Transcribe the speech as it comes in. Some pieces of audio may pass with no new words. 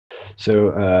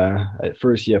At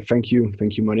first, yeah, thank you,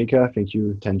 Monica, thank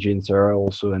you, Tanji and Sarah,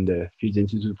 also, and the Fields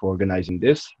Institute for organizing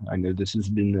this. I know this has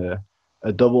been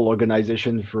a double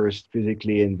organization, first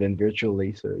physically and then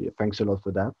virtually. So yeah, thanks a lot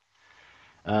for that.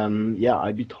 Yeah,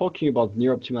 I'd be talking about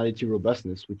near optimality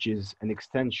robustness, which is an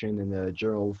extension and a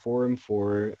general form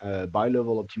for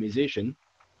bi-level optimization.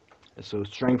 So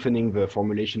strengthening the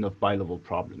formulation of bi-level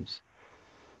problems.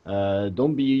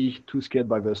 Don't be too scared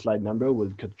by the slide number.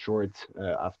 We'll cut short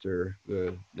after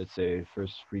the, let's say,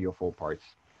 first 3 or 4 parts.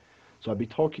 So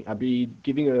I'll be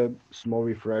giving a small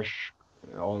refresh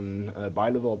on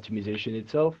bi-level optimization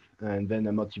itself, and then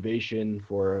a motivation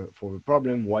for the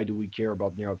problem. Why do we care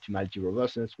about near optimality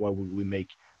robustness? Why would we make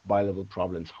bi-level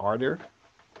problems harder?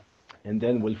 And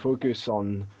then we'll focus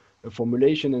on a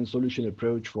formulation and solution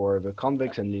approach for the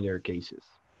convex and linear cases.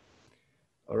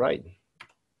 All right.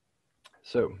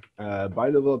 So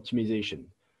bi-level optimization,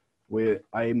 where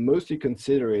I mostly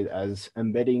consider it as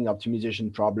embedding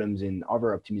optimization problems in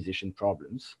other optimization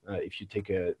problems. If you take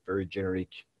a very generic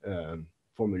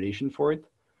formulation for it.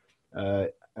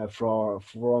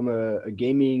 From a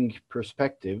gaming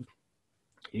perspective,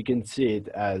 you can see it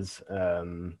as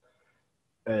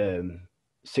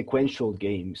sequential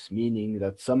games, meaning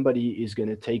that somebody is going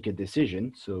to take a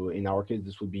decision. So in our case,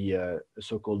 this would be a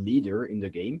so-called leader in the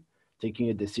game,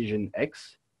 taking a decision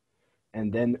X,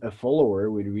 and then a follower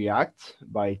will react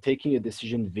by taking a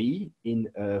decision V in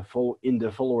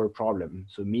the follower problem.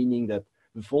 So meaning that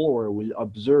the follower will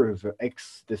observe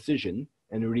X decision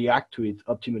and react to it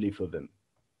optimally for them.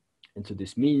 And so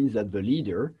this means that the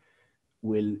leader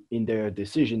will, in their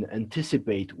decision,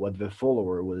 anticipate what the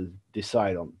follower will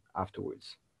decide on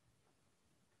afterwards.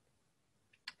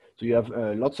 So you have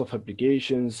lots of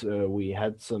applications. We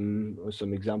had some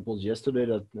examples yesterday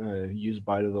that use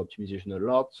bi-level optimization a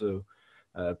lot. So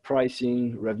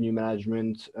pricing, revenue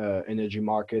management, energy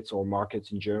markets, or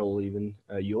markets in general even.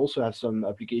 You also have some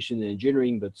application in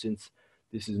engineering, but since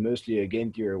this is mostly a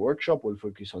game theory workshop, we'll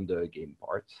focus on the game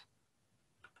parts.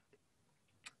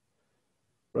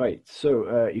 Right,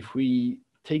 so if we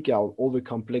take out all the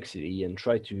complexity and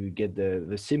try to get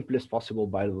the simplest possible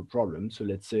bi-level problem, so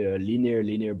let's say a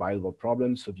linear bi-level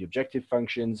problem, so the objective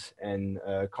functions and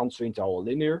constraints are all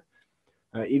linear.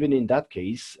 Even in that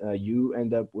case, you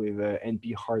end up with an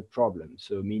NP hard problem.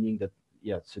 So meaning that,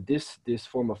 yeah, so this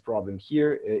form of problem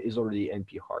here is already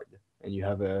NP hard. And you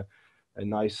have a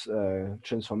nice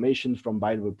transformation from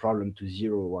bi-level problem to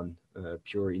 0, 1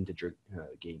 pure integer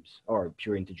games, or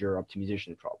pure integer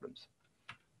optimization problems.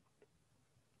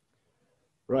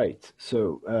 Right,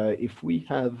 so if we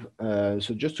have,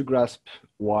 so just to grasp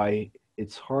why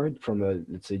it's hard from a,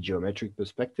 let's say, geometric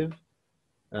perspective,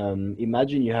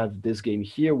 imagine you have this game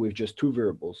here with just 2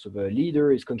 variables. So the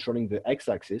leader is controlling the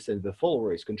x-axis and the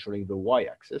follower is controlling the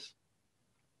y-axis.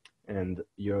 And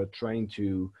you're trying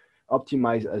to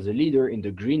optimize as a leader in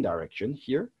the green direction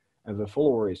here, and the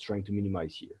follower is trying to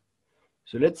minimize here.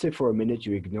 So let's say for a minute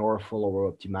you ignore follower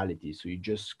optimality. So you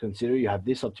just consider you have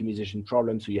this optimization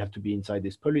problem, so you have to be inside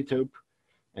this polytope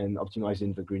and optimize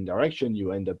in the green direction.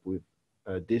 You end up with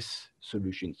this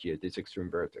solution here, this extreme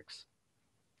vertex.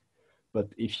 But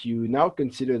if you now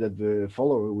consider that the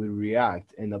follower will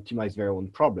react and optimize their own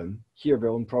problem, here their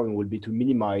own problem will be to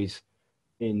minimize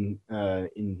in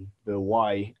the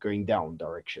y going down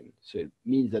direction. So it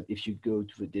means that if you go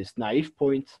to this naive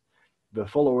point, the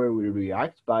follower will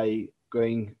react by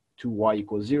going to y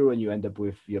equals 0, and you end up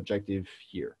with the objective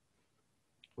here,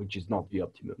 which is not the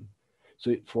optimum.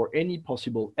 So for any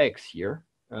possible x here,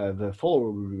 the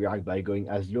follower will react by going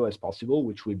as low as possible,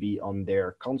 which will be on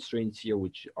their constraints here,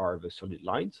 which are the solid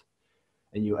lines.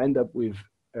 And you end up with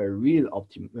a real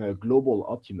global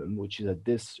optimum, which is at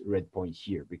this red point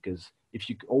here, because if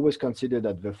you always consider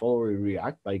that the follower will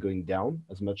react by going down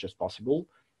as much as possible,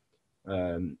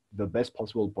 the best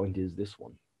possible point is this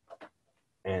one.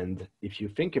 And if you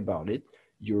think about it,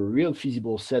 your real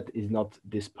feasible set is not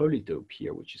this polytope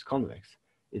here, which is convex.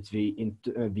 It's the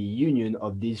union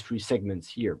of these 3 segments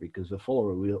here, because the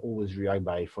follower will always react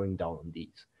by falling down on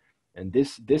these. And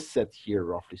this set here,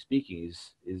 roughly speaking,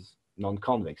 is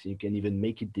non-convex. You can even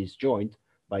make it disjoint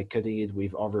by cutting it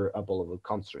with other upper-level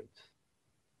constraints.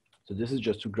 So this is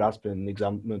just to grasp an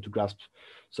example, to grasp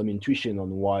some intuition on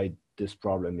why this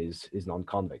problem is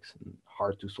non-convex and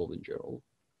hard to solve in general.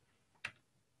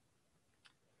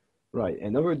 Right,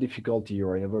 another difficulty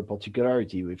or another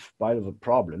particularity with bi-level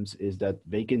problems is that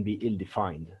they can be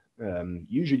ill-defined.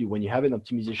 Usually when you have an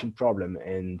optimization problem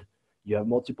and you have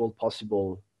multiple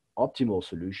possible optimal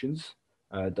solutions,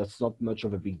 that's not much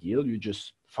of a big deal. You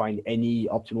just find any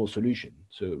optimal solution.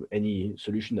 So any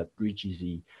solution that reaches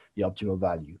the optimal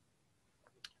value.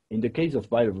 In the case of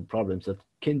bilevel problems, that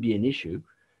can be an issue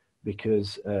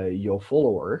because your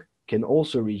follower can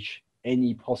also reach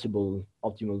any possible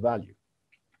optimal value.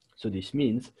 So this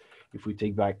means if we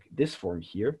take back this form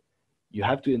here, you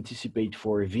have to anticipate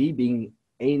for V being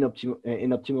an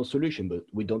optimal solution, but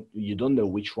you don't know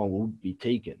which one will be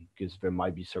taken because there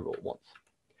might be several ones.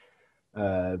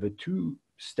 The two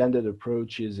standard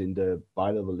approaches in the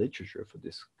bilevel literature for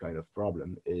this kind of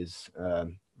problem is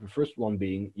the first one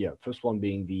being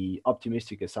the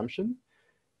optimistic assumption,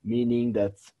 meaning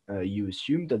that you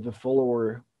assume that the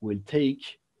follower will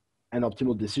take an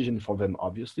optimal decision for them,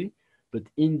 obviously, but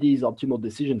in these optimal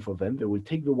decision for them, they will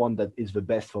take the one that is the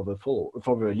best for the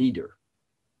leader.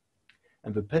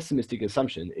 And the pessimistic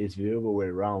assumption is the other way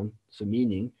around, so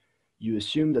meaning you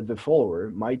assume that the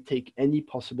follower might take any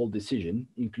possible decision,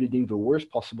 including the worst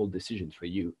possible decision for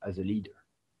you as a leader.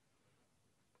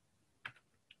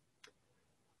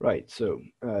 Right, so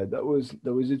that was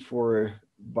it for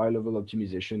bilevel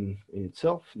optimization in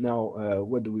itself. Now,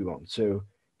 what do we want? So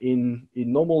in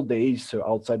normal days, so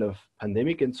outside of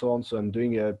pandemic and so on, so I'm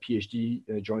doing a PhD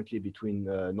jointly between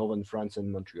Northern France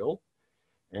and Montreal.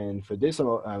 And for this,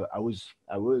 I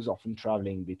was often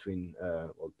traveling between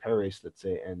Paris, let's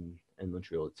say, and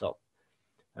Montreal itself.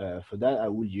 For that, I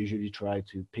would usually try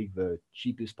to pick the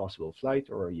cheapest possible flight,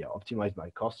 or optimize my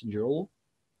cost in general.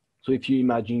 So if you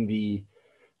imagine the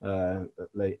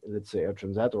like, let's say, Air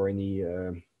Transat or any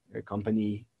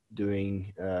company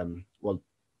doing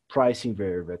pricing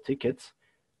their tickets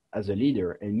as a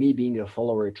leader, and me being a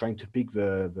follower trying to pick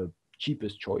the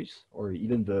cheapest choice, or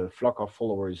even the flock of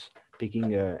followers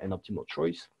picking an optimal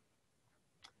choice.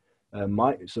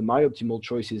 My optimal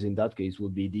choices in that case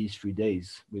would be these 3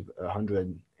 days with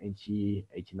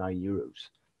 189 euros.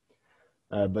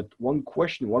 But one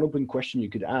open question you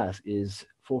could ask is,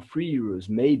 for 3 euros,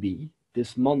 maybe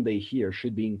this Monday here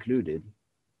should be included.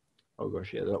 Oh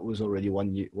gosh, yeah, that was already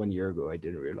 1 year ago. I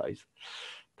didn't realize.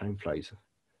 Time flies.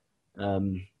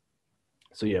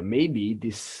 So yeah, maybe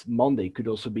this Monday could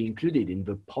also be included in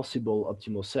the possible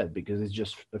optimal set because it's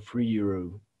just a 3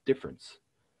 euro difference.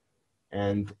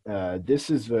 And this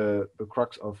is the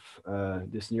crux of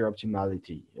this near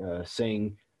optimality,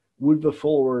 saying, would the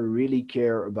follower really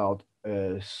care about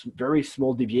a very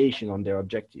small deviation on their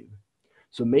objective?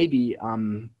 So maybe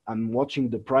I'm watching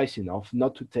the price enough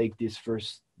not to take this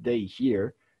first day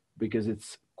here because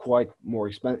it's quite more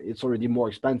expensive. It's already more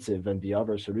expensive than the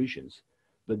other solutions.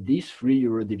 But this 3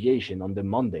 euro deviation on the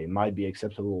Monday might be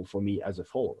acceptable for me as a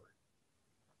follower.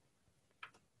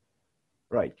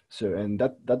 Right, so, and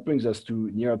that brings us to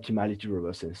near optimality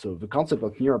robustness. So the concept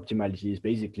of near optimality is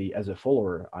basically, as a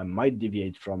follower, I might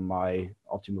deviate from my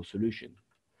optimal solution.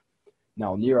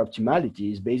 Now, near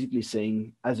optimality is basically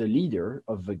saying, as a leader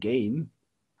of the game,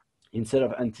 instead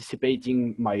of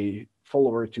anticipating my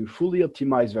follower to fully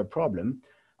optimize their problem,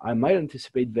 I might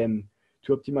anticipate them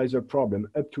to optimize their problem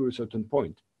up to a certain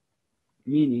point,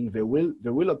 meaning they will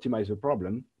optimize the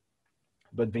problem,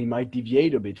 but they might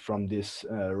deviate a bit from this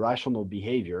rational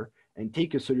behavior and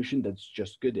take a solution that's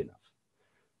just good enough.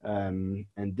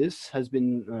 And this has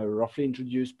been roughly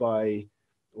introduced by,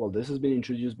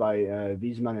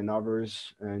 Wiesmann and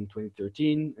others in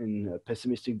 2013 in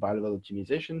pessimistic bilevel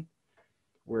optimization,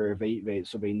 where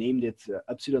they named it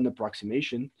epsilon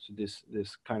approximation. So this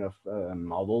kind of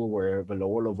model where the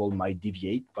lower level might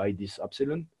deviate by this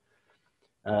epsilon.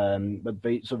 But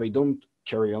they don't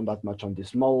carry on that much on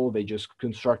this model. They just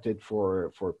construct it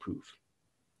for proof.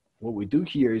 What we do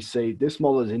here is say this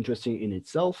model is interesting in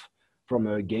itself from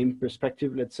a game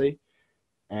perspective, let's say,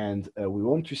 and we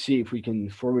want to see if we can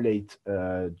formulate,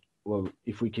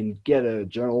 if we can get a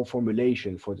general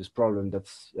formulation for this problem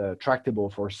that's tractable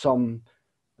for some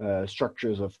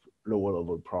structures of lower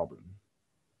level problem.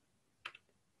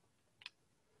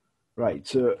 Right,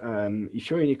 so if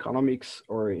you're in economics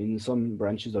or in some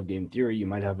branches of game theory, you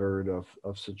might have heard of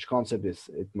such concept.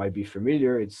 It might be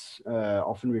familiar. It's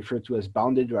often referred to as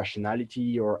bounded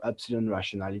rationality or epsilon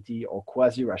rationality or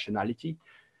quasi-rationality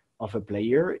of a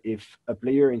player. If a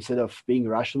player, instead of being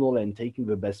rational and taking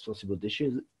the best possible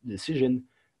decision,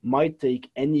 might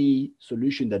take any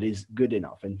solution that is good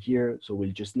enough. And here, so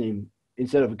we'll just name,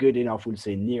 instead of good enough, we'll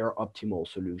say near optimal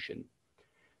solution.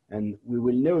 And we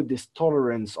will know this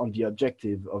tolerance on the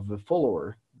objective of the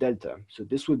follower, delta. So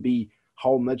this would be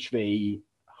how much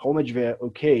they're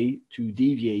okay to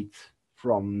deviate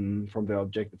from their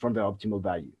optimal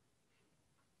value.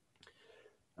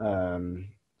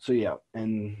 So yeah,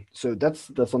 and so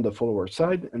that's on the follower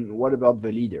side. And what about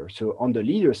the leader? So on the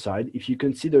leader side, if you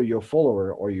consider your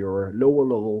follower or your lower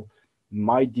level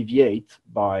might deviate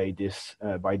by this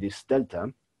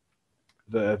delta,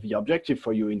 the objective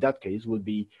for you in that case would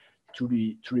be to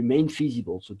remain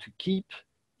feasible, so to keep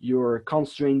your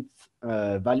constraints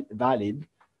valid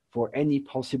for any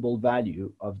possible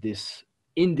value of this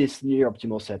in this near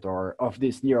optimal set or of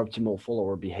this near optimal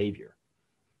follower behavior.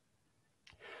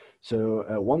 So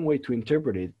one way to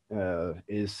interpret it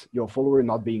is your follower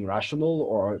not being rational,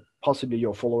 or possibly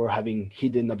your follower having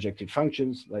hidden objective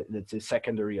functions, like let's say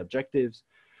secondary objectives,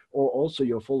 or also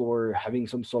your follower having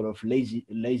some sort of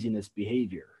laziness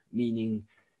behavior, meaning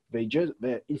they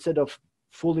instead of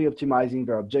fully optimizing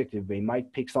their objective, they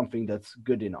might pick something that's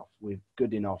good enough, with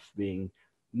good enough being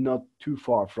not too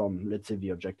far from, let's say, the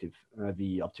objective,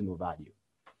 the optimal value.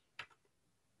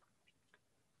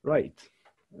 Right.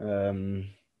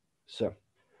 So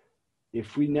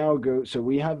if we now go, so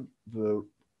we have the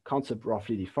concept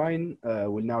roughly defined.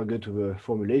 We'll now go to the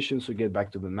formulation, so get back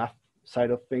to the math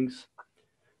side of things.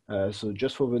 So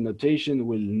just for the notation,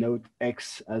 we'll note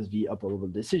X as the upper level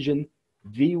decision.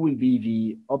 V will be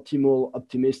the optimal,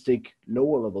 optimistic,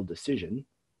 lower level decision.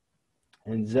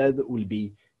 And Z will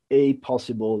be a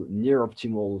possible near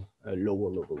optimal lower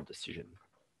level decision.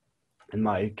 And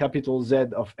my capital Z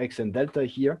of X and delta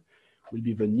here will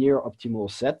be the near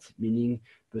optimal set, meaning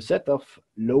the set of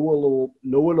lower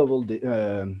level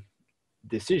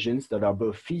decisions that are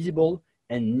both feasible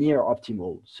and near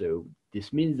optimal. So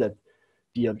this means that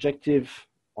the objective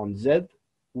on Z,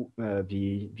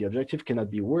 the objective cannot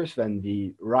be worse than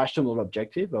the rational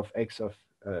objective of X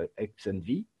and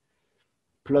V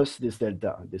plus this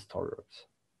delta, this tolerance.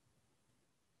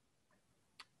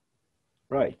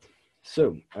 Right.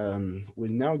 So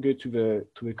we'll now go to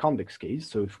a convex case.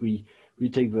 So if we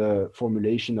take the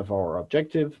formulation of our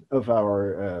objective of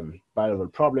our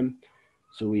bilevel problem,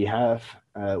 so we have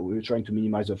we're trying to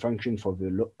minimize the function for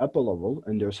the upper level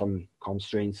under some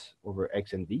constraints over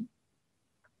X and V,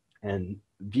 and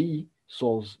V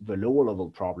solves the lower level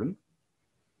problem.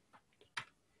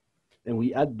 And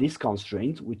we add this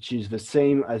constraint, which is the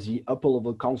same as the upper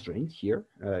level constraint here.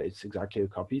 It's exactly a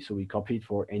copy. So we copy it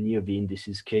for any of the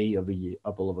indices K of the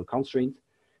upper level constraint,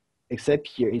 except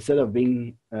here, instead of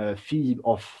being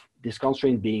of this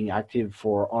constraint being active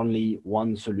for only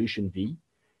one solution V,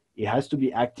 it has to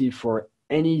be active for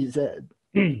any Z,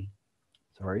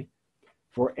 sorry,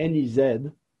 for any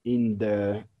Z in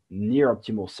the near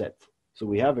optimal set. So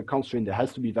we have a constraint that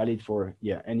has to be valid for,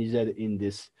 yeah, any Z in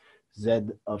this Z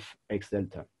of X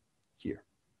delta here.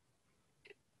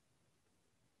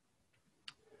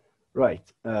 Right,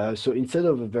 so instead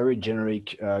of a very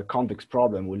generic convex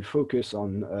problem, we'll focus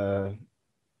on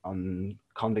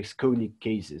convex conic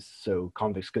cases, so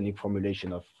convex conic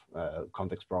formulation of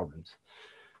convex problems.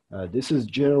 This is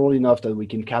general enough that we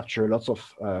can capture lots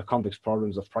of convex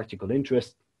problems of practical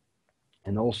interest,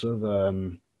 and also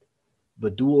the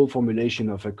dual formulation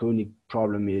of a conic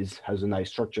problem has a nice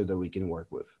structure that we can work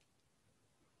with.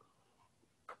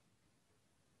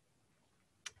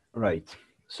 Right,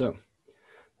 so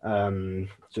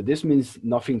this means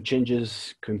nothing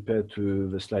changes compared to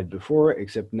the slide before,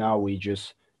 except now we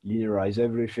just linearize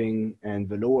everything, and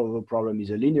the lower level problem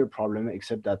is a linear problem,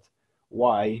 except that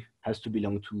Y has to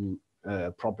belong to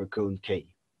a proper cone K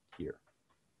here.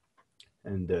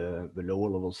 And the lower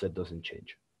level set doesn't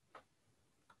change.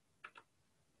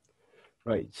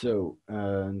 Right, so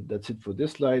that's it for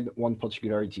this slide. One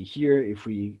particularity here, if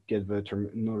we get the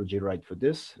terminology right for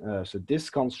this. So this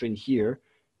constraint here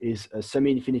is a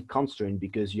semi-infinite constraint,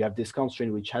 because you have this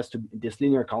constraint which has to, this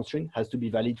linear constraint has to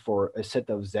be valid for a set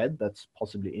of Z that's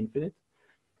possibly infinite.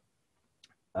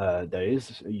 That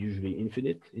is usually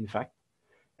infinite, in fact.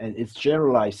 And it's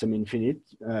generalized semi-infinite.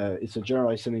 It's a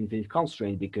generalized semi-infinite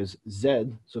constraint because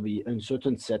Z, so the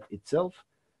uncertain set itself,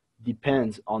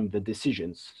 depends on the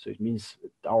decisions. So it means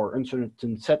our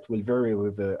uncertain set will vary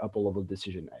with the upper level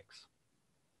decision X.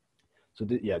 So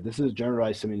yeah, this is a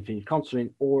generalized semi-infinite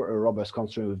constraint, or a robust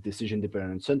constraint with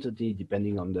decision-dependent uncertainty,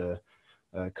 depending on the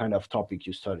kind of topic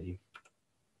you study.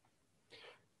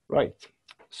 Right.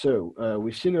 So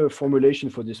we've seen a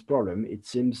formulation for this problem. It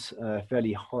seems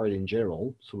fairly hard in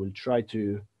general. So we'll try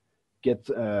to get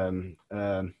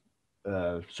a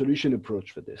solution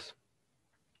approach for this.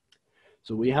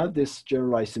 So we have this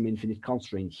generalized semi-infinite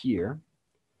constraint here,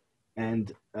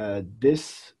 and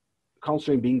this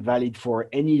constraint being valid for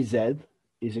any Z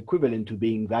is equivalent to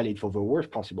being valid for the worst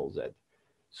possible Z.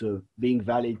 So being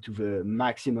valid to the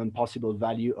maximum possible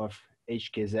value of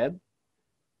HKZ,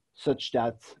 such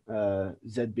that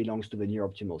Z belongs to the near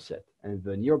optimal set. And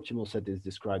the near optimal set is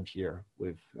described here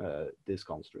with this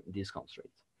constraint.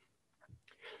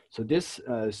 So this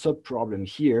sub-problem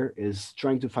here is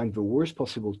trying to find the worst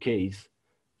possible case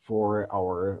for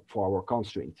our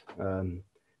constraint.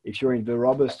 if you're in the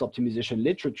robust optimization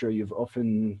literature, you've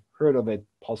often heard of it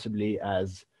possibly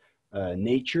as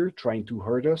nature trying to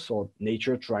hurt us or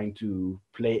nature trying to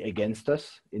play against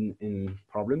us in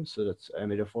problems. So that's a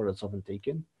metaphor that's often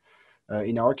taken.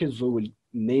 In our case, we will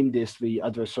name this the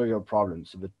adversarial problem.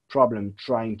 So the problem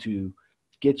trying to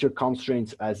get your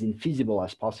constraints as infeasible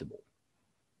as possible.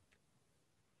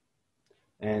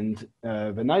 And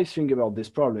the nice thing about this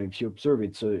problem, if you observe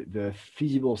it, so the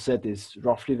feasible set is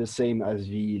roughly the same as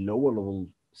the lower level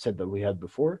set that we had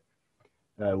before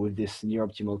with this near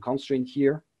optimal constraint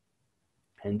here.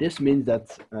 And this means that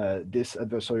this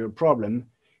adversarial problem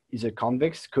is a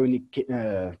convex, conic,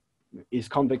 is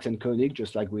convex and conic,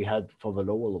 just like we had for the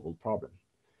lower level problem.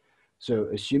 So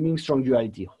assuming strong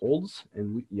duality holds,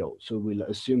 and so we'll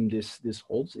assume this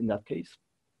holds in that case.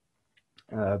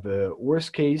 The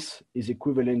worst case is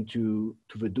equivalent to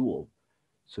the dual.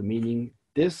 So meaning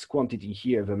this quantity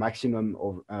here, the maximum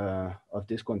of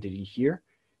this quantity here,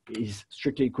 is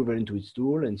strictly equivalent to its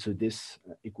dual, and so this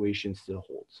equation still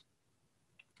holds.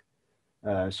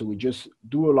 So we just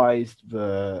dualized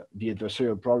the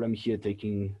adversarial problem here,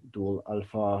 taking dual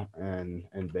alpha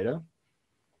and beta.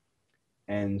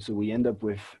 And so we end up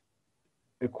with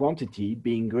a quantity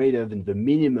being greater than the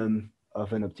minimum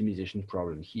of an optimization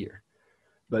problem here.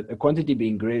 But a quantity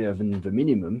being greater than the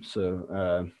minimum,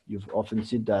 so you've often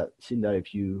seen that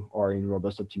if you are in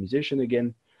robust optimization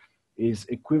again, is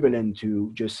equivalent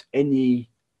to just any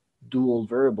dual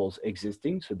variables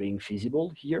existing, so being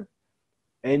feasible here,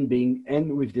 and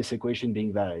with this equation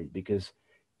being valid. Because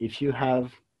if you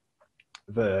have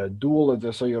the dual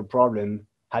adversarial problem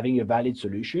having a valid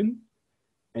solution,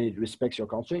 and it respects your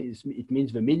constraint, it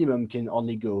means the minimum can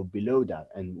only go below that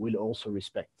and will also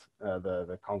respect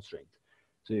the constraint.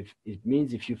 So it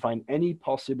means if you find any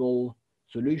possible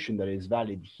solution that is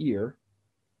valid here,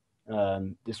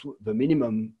 the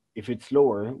minimum, if it's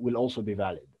lower, will also be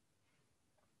valid.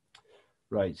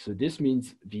 Right, so this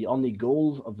means the only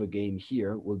goal of the game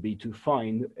here will be to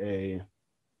find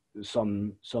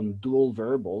some dual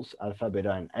variables, alpha,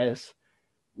 beta, and s,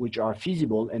 which are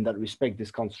feasible and that respect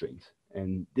this constraint.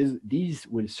 And these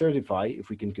will certify, if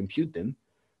we can compute them,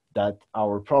 that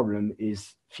our problem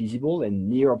is feasible and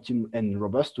near optimal and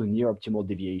robust to near optimal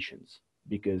deviations,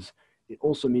 because it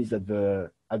also means that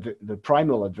the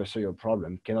primal adversarial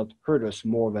problem cannot hurt us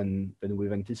more than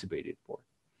we've anticipated for.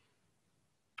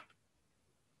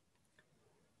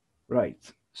 Right.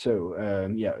 So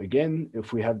yeah, again,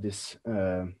 if we have this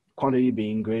quantity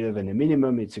being greater than a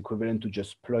minimum, it's equivalent to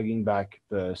just plugging back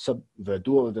the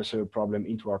dual adversarial problem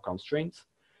into our constraints.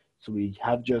 So we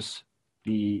have just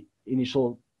the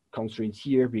initial constraints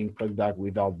here being plugged back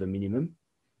without the minimum,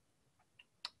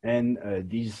 and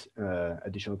these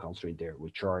additional constraints there,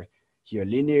 which are here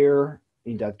linear.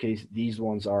 In that case, these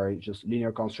ones are just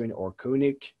linear constraint or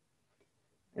conic,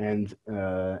 and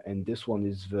this one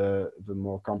is the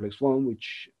more complex one,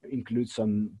 which includes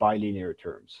some bilinear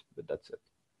terms, but that's it.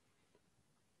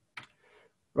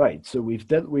 Right, so we've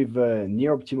dealt with the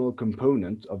near optimal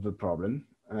component of the problem.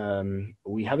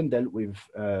 We haven't dealt with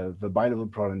the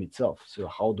bilevel problem itself. So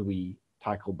how do we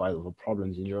tackle bilevel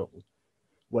problems in general?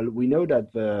 Well, we know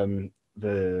that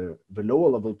the lower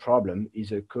level problem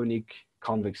is a conic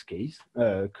convex case,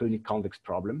 conic convex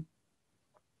problem.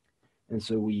 And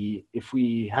so if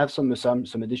we have some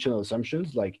additional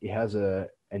assumptions, like it has an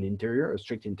interior, a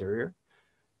strict interior,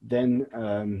 then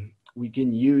we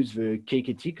can use the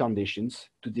KKT conditions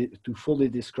to fully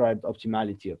describe the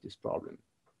optimality of this problem.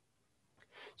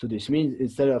 So this means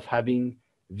instead of having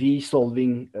V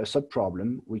solving a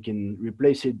subproblem, we can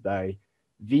replace it by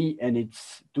V and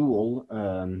its dual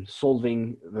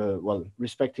solving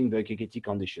respecting the KKT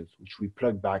conditions, which we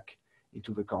plug back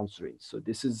into the constraints. So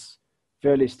this is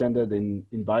fairly standard in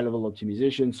bilevel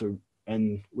optimization. So,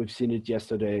 and we've seen it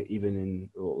yesterday, even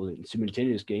in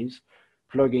simultaneous games,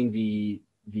 plugging the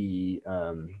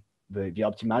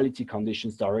optimality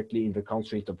conditions directly in the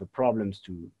constraint of the problems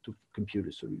to compute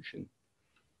a solution.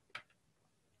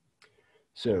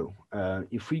 So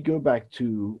if we go back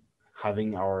to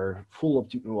having our full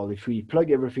if we plug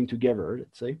everything together,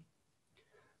 let's say,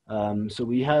 so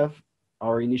we have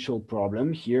our initial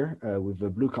problem here with the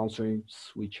blue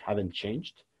constraints, which haven't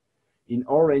changed. In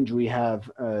orange, we have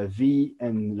V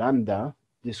and lambda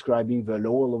describing the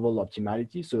lower level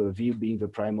optimality. So V being the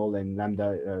primal and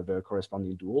lambda the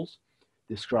corresponding duals,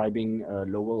 describing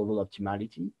lower level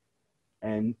optimality.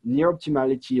 And near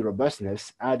optimality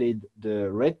robustness added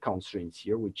the red constraints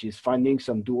here, which is finding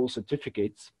some dual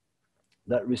certificates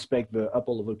that respect the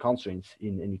upper level constraints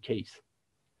in any case.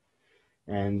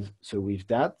 And so with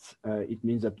that, it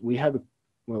means that we have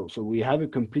a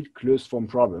complete closed form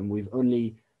problem with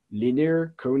only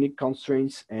linear conic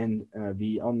constraints, and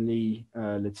the only,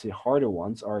 let's say, harder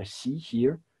ones are C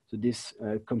here. So this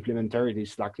complementarity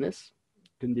slackness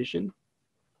condition.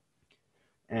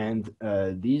 And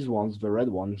these ones, the red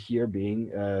one here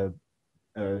being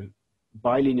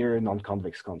bilinear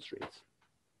non-convex constraints.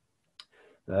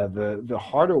 The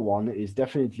harder one is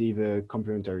definitely the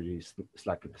complementarity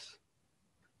slackness.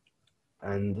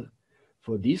 And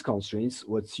for these constraints,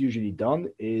 what's usually done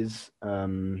is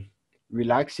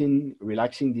relaxing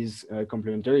these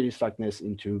complementarity slackness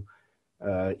into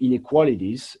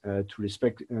inequalities to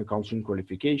respect constraint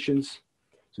qualifications.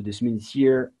 So this means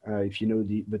here, if you know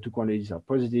the two quantities are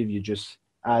positive, you just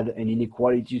add an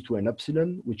inequality to an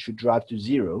epsilon, which should drop to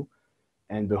 0.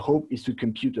 And the hope is to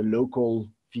compute a local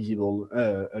feasible,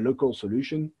 a local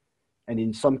solution. And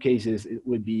in some cases, it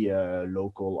would be a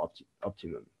local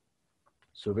optimum.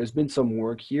 So there's been some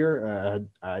work here.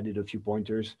 I added a few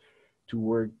pointers to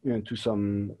work to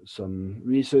some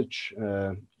research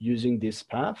using this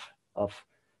path of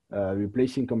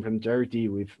replacing complementarity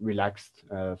with relaxed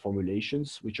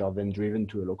formulations, which are then driven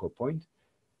to a local point.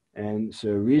 And so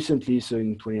recently, so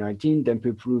in 2019,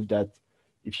 Dempe proved that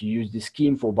if you use this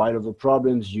scheme for bilevel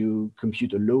problems, you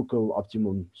compute a local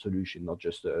optimum solution, not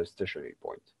just a stationary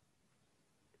point.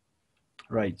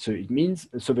 Right, so it means,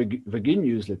 so the good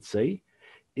news, let's say,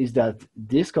 is that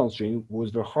this constraint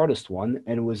was the hardest one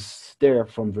and was there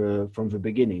from the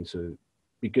beginning. So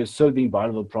because solving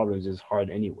bilevel problems is hard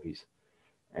anyways.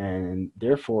 And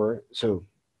therefore, so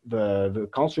the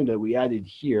constraint that we added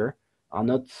here are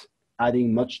not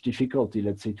adding much difficulty,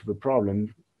 let's say, to the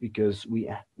problem, because we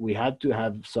had to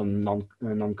have some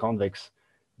non-convex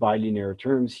bilinear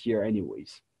terms here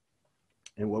anyways.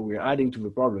 And what we're adding to the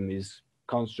problem is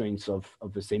constraints of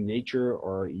the same nature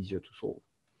or easier to solve.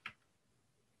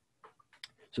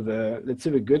 So let's say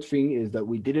the good thing is that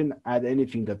we didn't add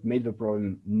anything that made the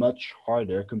problem much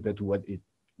harder compared to what it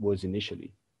was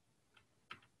initially.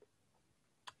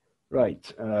 Right,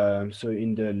 so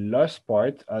in the last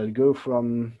part, I'll go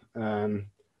from,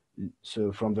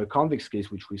 from the convex case,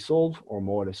 which we solve, or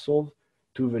more or less solve,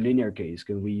 to the linear case.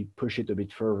 Can we push it a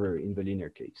bit further in the linear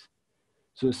case?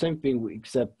 So the same thing,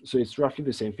 except, so it's roughly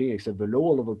the same thing, except the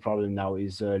lower level problem now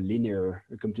is a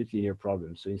complete linear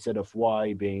problem. So instead of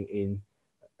y being in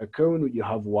a cone, you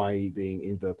have y being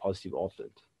in the positive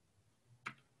offset.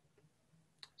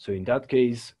 So in that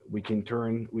case, we can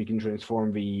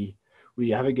transform we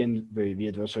have again the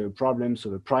adversarial problem, so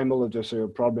the primal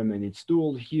adversarial problem and its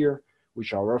dual here,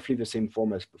 which are roughly the same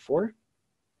form as before.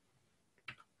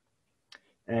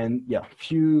 And yeah,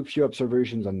 few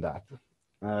observations on that.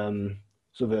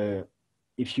 So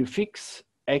if you fix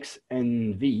x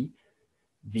and v,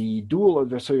 the dual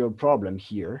adversarial problem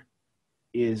here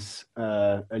is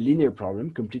a linear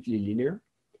problem, completely linear.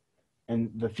 And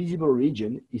the feasible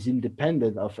region is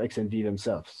independent of x and v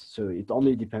themselves. So it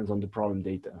only depends on the problem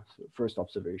data. So first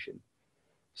observation.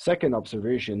 Second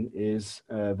observation is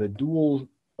the dual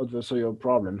adversarial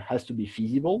problem has to be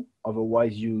feasible.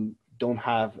 Otherwise, you don't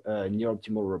have near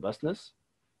optimal robustness.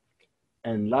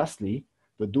 And lastly,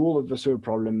 the dual adversarial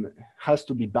problem has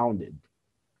to be bounded.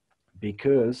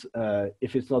 Because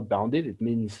if it's not bounded, it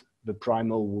means the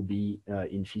primal will be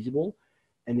infeasible.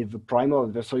 And if the primal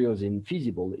adversarial is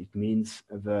infeasible, it means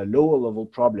the lower level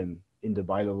problem in the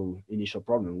bilevel initial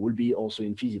problem will be also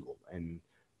infeasible. And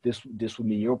this would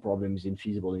mean your problem is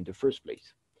infeasible in the first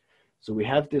place. So we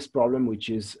have this problem which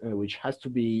has to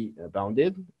be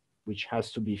bounded, which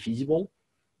has to be feasible,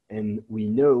 and we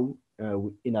know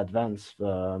in advance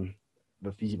the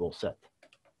feasible set.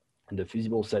 And the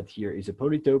feasible set here is a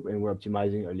polytope, and we're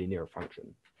optimizing a linear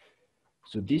function.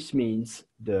 So this means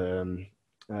the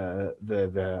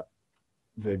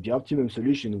optimum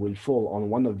solution will fall on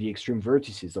one of the extreme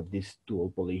vertices of this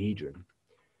dual polyhedron.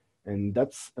 And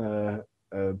that's a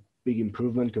big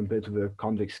improvement compared to the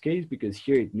convex case, because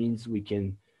here it means we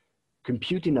can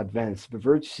compute in advance the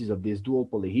vertices of this dual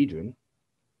polyhedron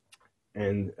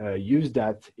and use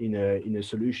that in a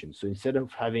solution. So instead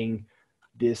of having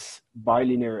this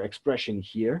bilinear expression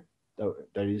here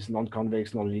that is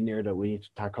non-convex, non-linear that we need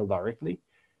to tackle directly,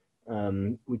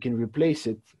 we can replace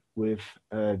it with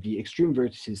the extreme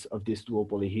vertices of this dual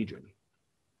polyhedron.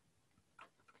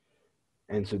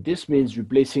 And so this means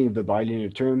replacing the bilinear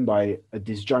term by a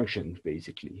disjunction,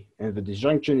 basically. And the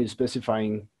disjunction is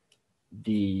specifying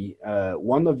the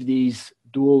one of these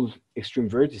dual extreme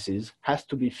vertices has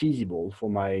to be feasible for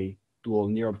my dual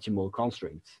near optimal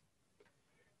constraints.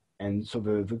 And so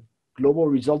the global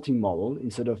resulting model,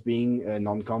 instead of being a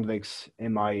non-convex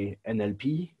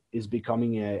MI-NLP, is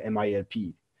becoming a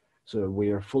MILP. So we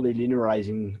are fully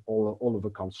linearizing all of the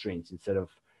constraints instead of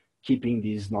keeping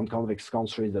these non-convex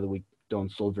constraints that we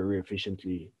don't solve very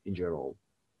efficiently in general.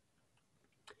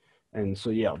 And so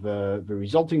yeah, the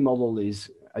resulting model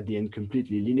is at the end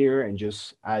completely linear and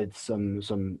just adds some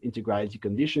integrality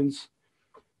conditions.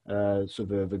 So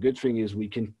the good thing is we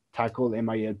can tackle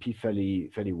MILP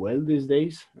fairly well these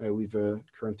days with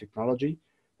current technology.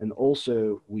 And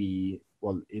also we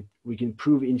can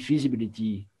prove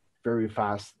infeasibility very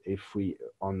fast if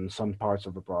on some parts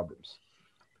of the problems.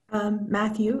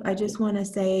 Matthew, I just want to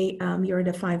say you're at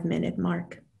a 5-minute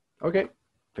mark. Okay,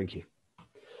 thank you.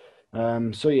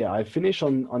 So yeah, I finish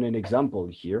on an example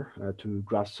here to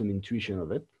grasp some intuition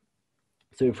of it.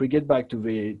 So if we get back to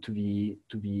the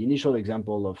initial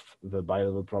example of the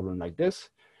bilevel problem like this,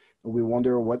 we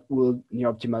wonder what will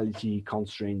near optimality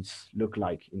constraints look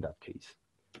like in that case.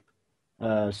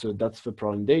 So that's the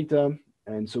problem data,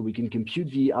 and so we can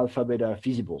compute the alpha beta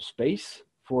feasible space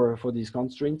for these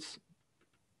constraints,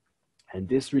 and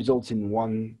this results in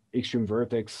one extreme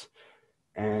vertex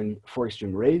and 4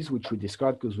 extreme rays, which we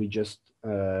discard because we just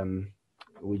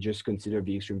consider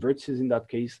the extreme vertices in that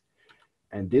case.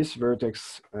 And this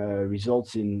vertex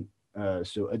results in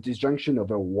so a disjunction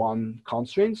over one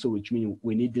constraint, so which means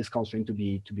we need this constraint to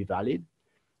be valid,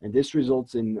 and this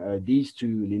results in these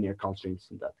two linear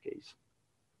constraints in that case.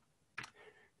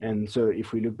 And so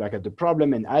if we look back at the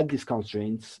problem and add these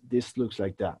constraints, this looks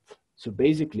like that. So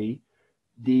basically,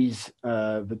 these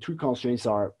the two constraints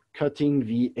are cutting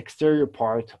the exterior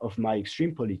part of my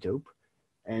extreme polytope,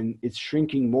 and it's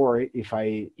shrinking more if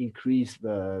I increase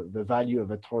the value of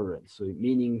a tolerance. So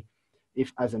meaning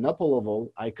if as an upper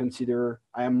level, I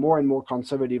am more and more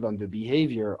conservative on the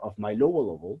behavior of my lower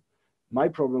level, my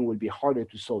problem will be harder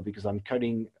to solve because I'm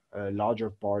cutting a larger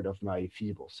part of my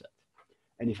feasible set.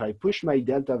 And if I push my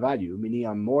delta value, meaning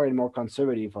I'm more and more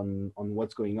conservative on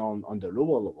what's going on the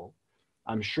lower level,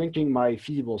 I'm shrinking my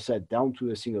feasible set down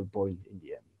to a single point in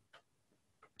the end.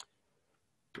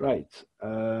 Right,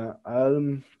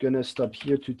 I'm gonna stop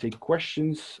here to take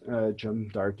questions,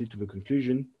 jump directly to the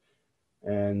conclusion.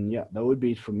 And yeah, that would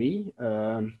be it for me.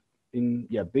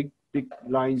 Big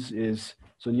lines is,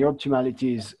 so near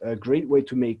optimality is a great way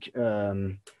to make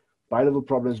bilevel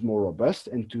problems more robust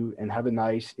and have a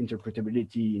nice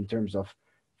interpretability in terms of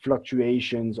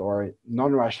fluctuations or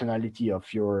non-rationality of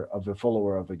the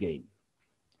follower of a game.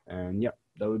 And yeah,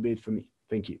 that would be it for me.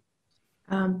 Thank you.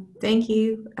 Thank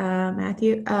you,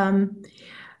 Matthew.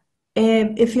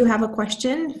 If you have a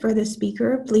question for the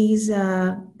speaker, please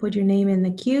put your name in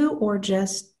the queue or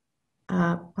just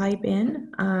pipe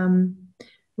in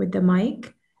with the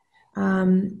mic.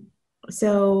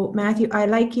 So Matthew, I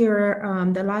like your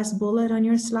the last bullet on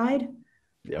your slide.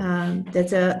 Yeah.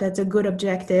 That's a good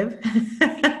objective.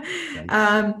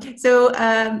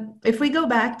 If we go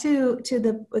back to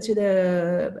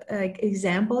the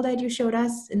example that you showed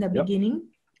us in the beginning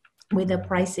with the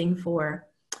pricing for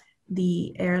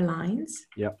the airlines.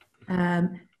 Yep.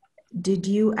 Did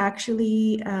you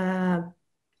actually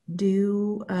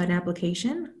do an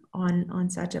application on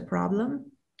such a problem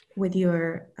with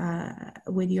your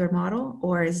model,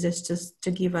 or is this just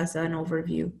to give us an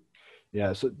overview?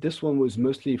 Yeah, so this one was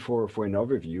mostly for an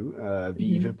overview.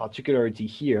 The particularity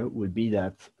here would be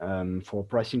that for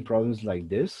pricing problems like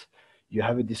this, you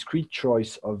have a discrete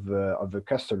choice of the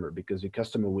customer, because the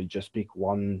customer will just pick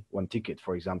one ticket,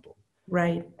 for example.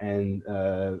 Right. And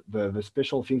the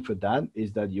special thing for that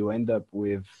is that you end up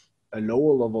with a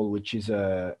lower level, which is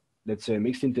let's say a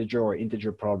mixed integer or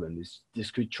integer problem. It's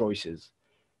discrete choices.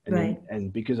 And, right.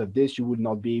 And because of this, you would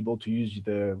not be able to use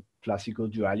the classical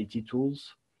duality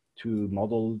tools to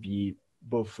model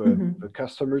both the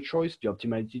customer choice, the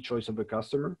optimality choice of the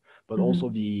customer, but also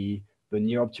the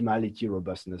near optimality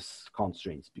robustness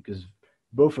constraints, because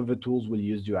both of the tools will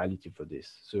use duality for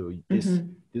this. So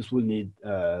this will need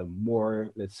more,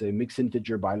 let's say, mixed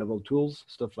integer bilevel tools,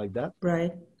 stuff like that.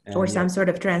 Right. And or some sort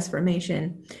of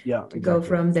transformation to exactly. Go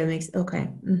from the mix. Okay.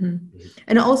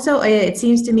 And also, it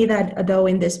seems to me that though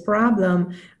in this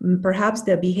problem, perhaps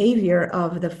the behavior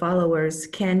of the followers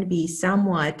can be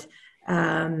somewhat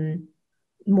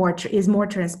more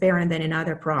transparent than in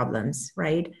other problems,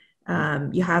 right?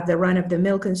 You have the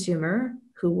run-of-the-mill consumer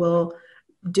who will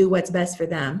do what's best for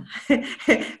them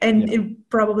and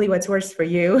probably what's worse for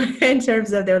you in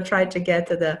terms of they'll try to get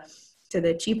to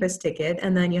the cheapest ticket,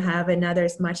 and then you have another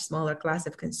much smaller class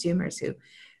of consumers who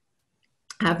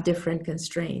have different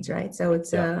constraints, right? So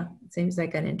it's it seems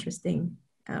like an interesting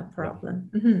problem.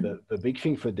 The big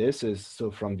thing for this is, so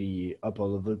from the upper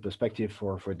level perspective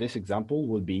for this example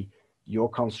would be your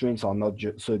constraints are not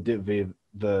just, so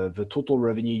the total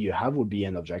revenue you have would be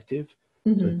an objective,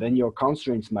 So Mm-hmm. then your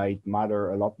constraints might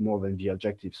matter a lot more than the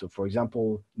objective. So for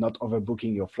example, not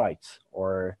overbooking your flights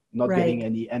or not getting Right.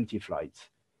 any empty flights,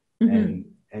 Mm-hmm.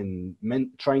 and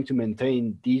trying to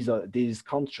maintain these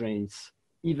constraints,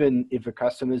 even if the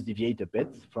customers deviate a bit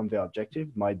from their objective,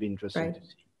 might be interesting Right. to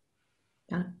see.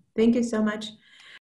 Yeah. Thank you so much.